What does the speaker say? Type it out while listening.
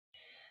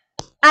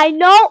I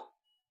know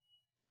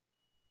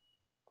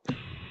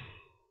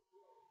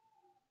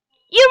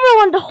you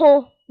ruined the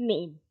whole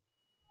meme.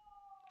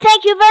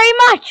 Thank you very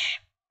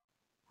much.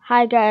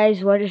 Hi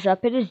guys, what is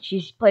up? It is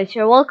GZPlaz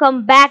here.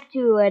 Welcome back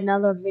to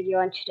another video.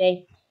 And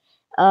today,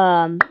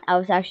 I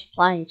was actually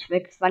planning to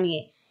make a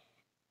funny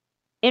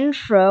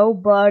intro,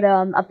 but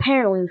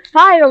apparently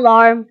fire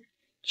alarm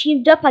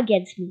teamed up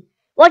against me.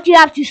 What do you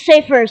have to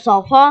say for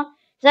yourself, huh?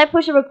 Did I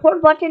push the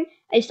record button?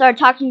 I started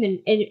talking and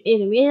it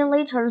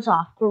immediately turns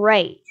off.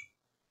 Great.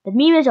 The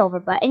meme is over.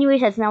 But anyways,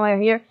 that's not why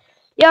we're here.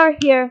 We are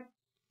here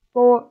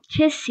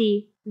to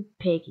see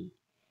Piggy,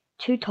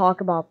 to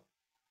talk about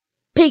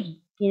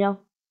Piggy. You know,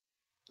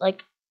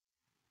 like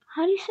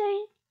how do you say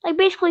it? Like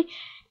basically,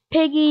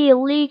 Piggy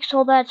leaks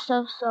all that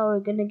stuff. So we're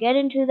gonna get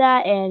into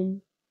that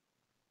and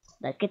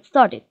let's get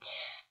started.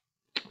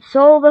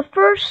 So the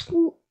first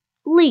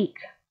leak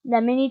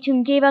that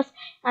Minitoon gave us,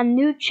 a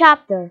new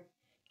chapter,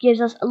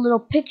 gives us a little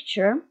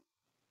picture,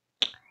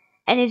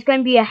 and it's going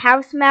to be a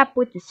house map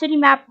with the city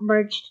map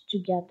merged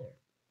together.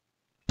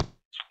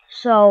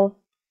 So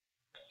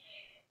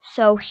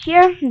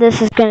here,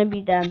 this is going to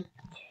be the.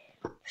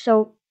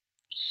 So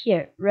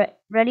here,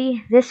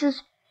 ready? This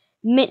is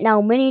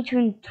now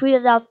Minitoon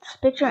tweeted out this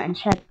picture and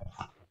said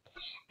this.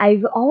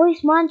 I've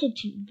always wanted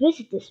to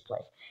visit this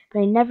place,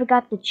 but I never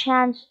got the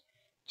chance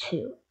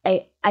to.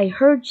 I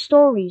heard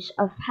stories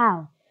of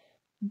how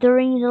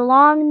during the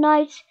long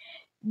nights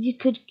you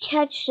could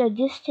catch the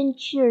distant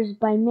cheers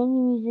by many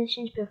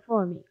musicians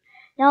performing.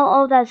 Now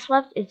all that's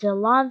left is the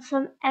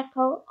lonesome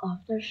echo of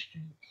their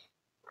strings.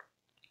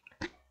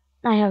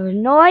 I have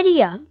no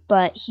idea,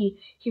 but he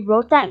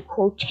wrote that in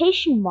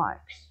quotation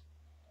marks.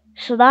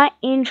 So that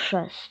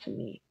interests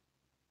me.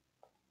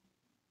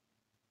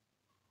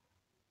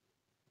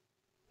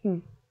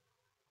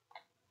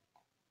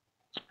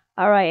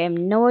 Alright, I have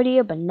no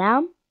idea, but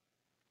now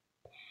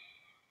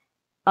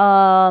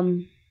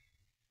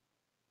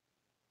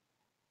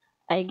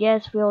I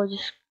guess we'll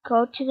just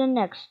go to the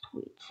next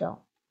tweet. So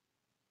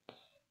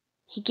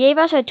he gave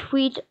us a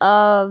tweet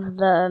of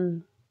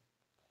the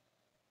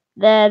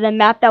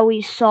map that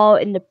we saw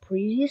in the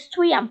previous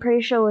tweet. I'm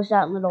pretty sure it was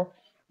that little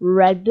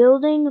red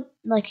building,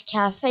 like a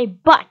cafe.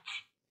 But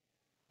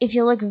if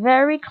you look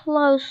very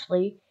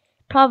closely,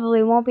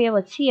 probably won't be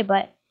able to see it.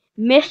 But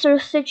Mr.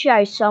 Stitchy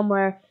Eye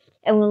somewhere,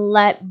 and we'll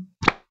let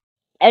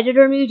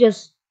editor me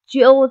just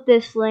deal with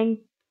this link.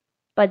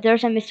 But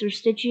there's a Mr.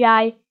 Stitchy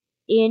Eye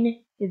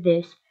in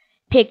this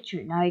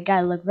picture. Now you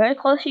gotta look very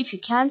closely. If you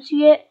can't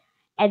see it,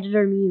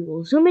 editor me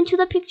will zoom into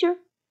the picture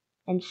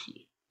and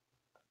see.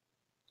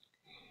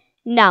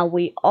 Now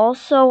we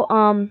also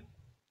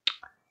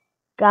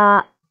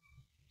got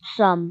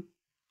some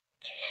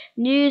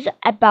news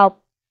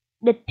about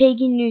the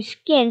Piggy new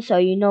skin. So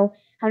you know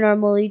how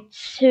normally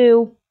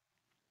two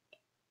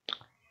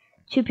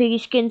Piggy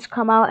skins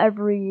come out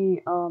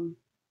every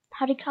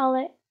how do you call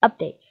it?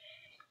 Update.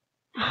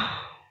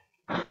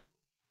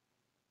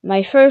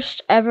 My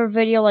first ever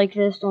video like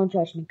this. Don't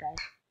judge me, guys.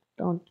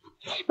 Don't.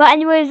 But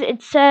anyways,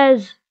 it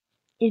says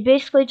it's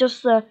basically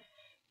just the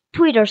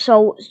Twitter.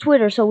 So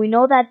we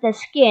know that the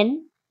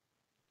skin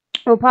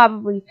we'll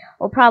probably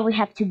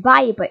have to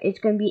buy it, but it's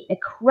gonna be a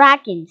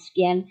Kraken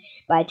skin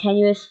by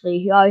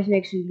Tenuously. He always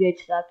makes some good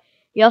stuff.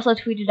 He also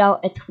tweeted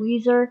out a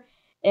tweezer,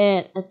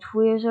 and a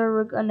tweezer.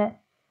 We're gonna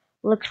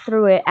look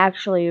through it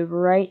actually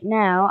right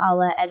now. I'll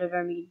let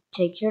editor me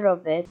take care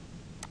of it.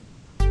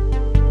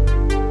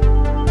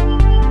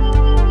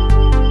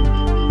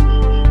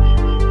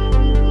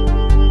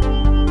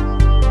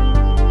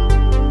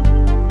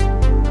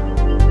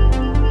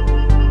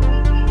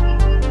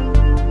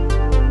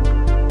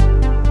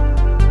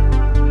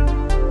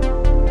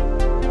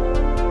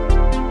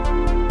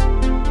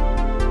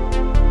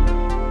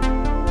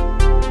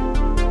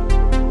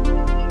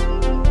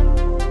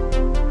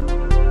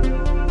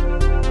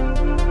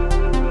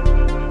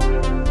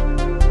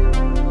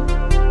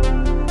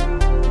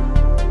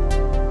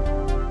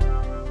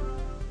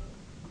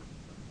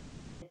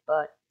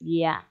 But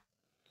yeah,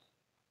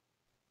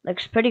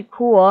 looks pretty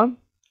cool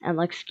and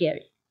looks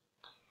scary.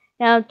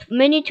 Now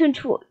Minitoon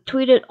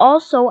tweeted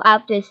also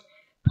out this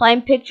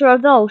plain picture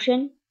of the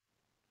ocean.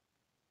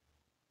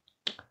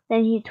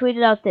 Then he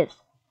tweeted out this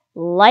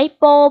light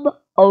bulb,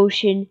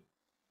 ocean,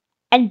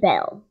 and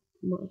bell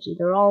emoji.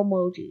 They're all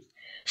emojis.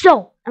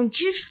 So I'm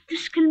curious what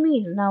this can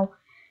mean.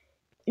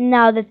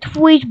 Now the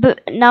tweet,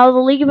 now the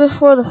leak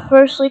before the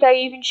first leak I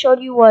even showed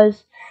you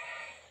was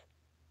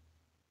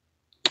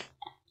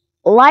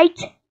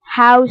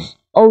lighthouse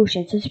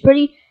ocean. So it's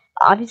pretty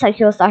obvious. Like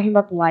he was talking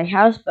about the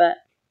lighthouse, but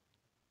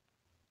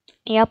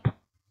yep.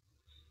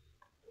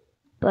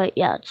 But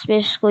yeah, it's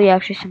basically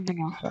actually something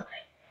else. So,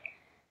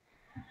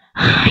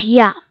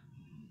 yeah.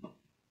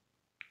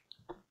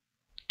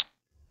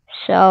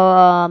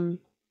 So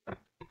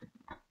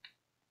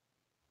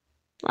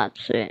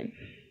let's see.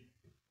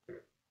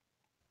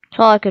 That's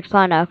all I could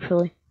find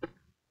actually.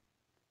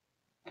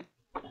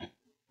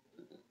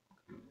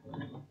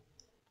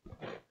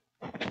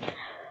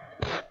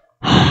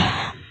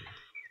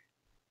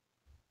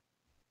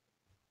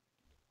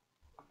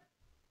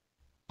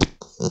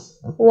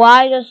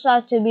 Why does it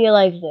have to be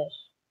like this?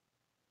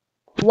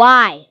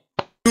 Why?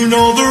 You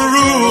know the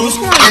rules,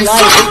 and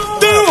so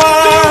do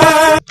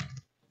I.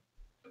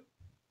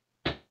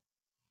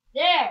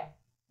 There!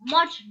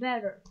 Much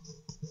better.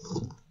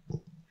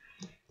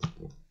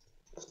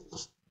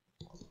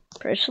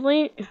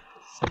 Personally,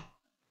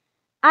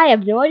 I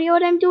have no idea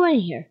what I'm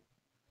doing here.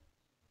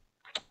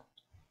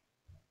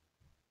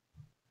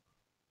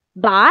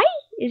 Bye?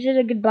 Is it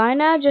a goodbye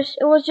now? It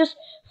was just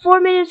 4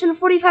 minutes and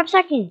 45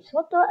 seconds.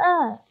 What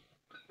the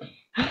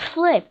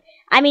flip.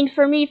 I mean,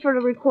 for me, for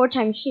the record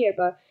time here,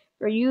 but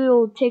for you,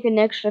 it'll take an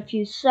extra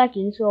few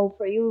seconds. So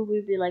for you, it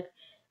would be like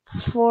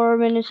 4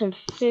 minutes and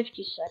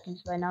 50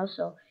 seconds by now.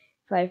 So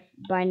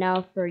by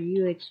now for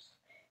you, it's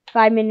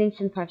 5 minutes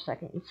and 5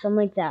 seconds, something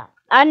like that.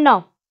 I don't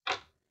know.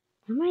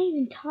 What am I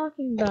even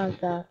talking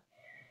about that?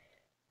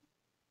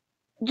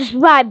 Just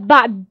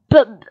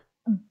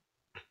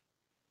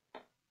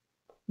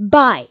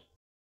bye.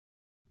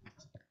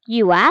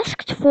 You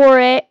asked for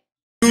it.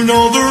 You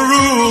know the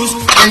rules,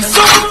 and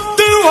so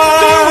do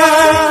I.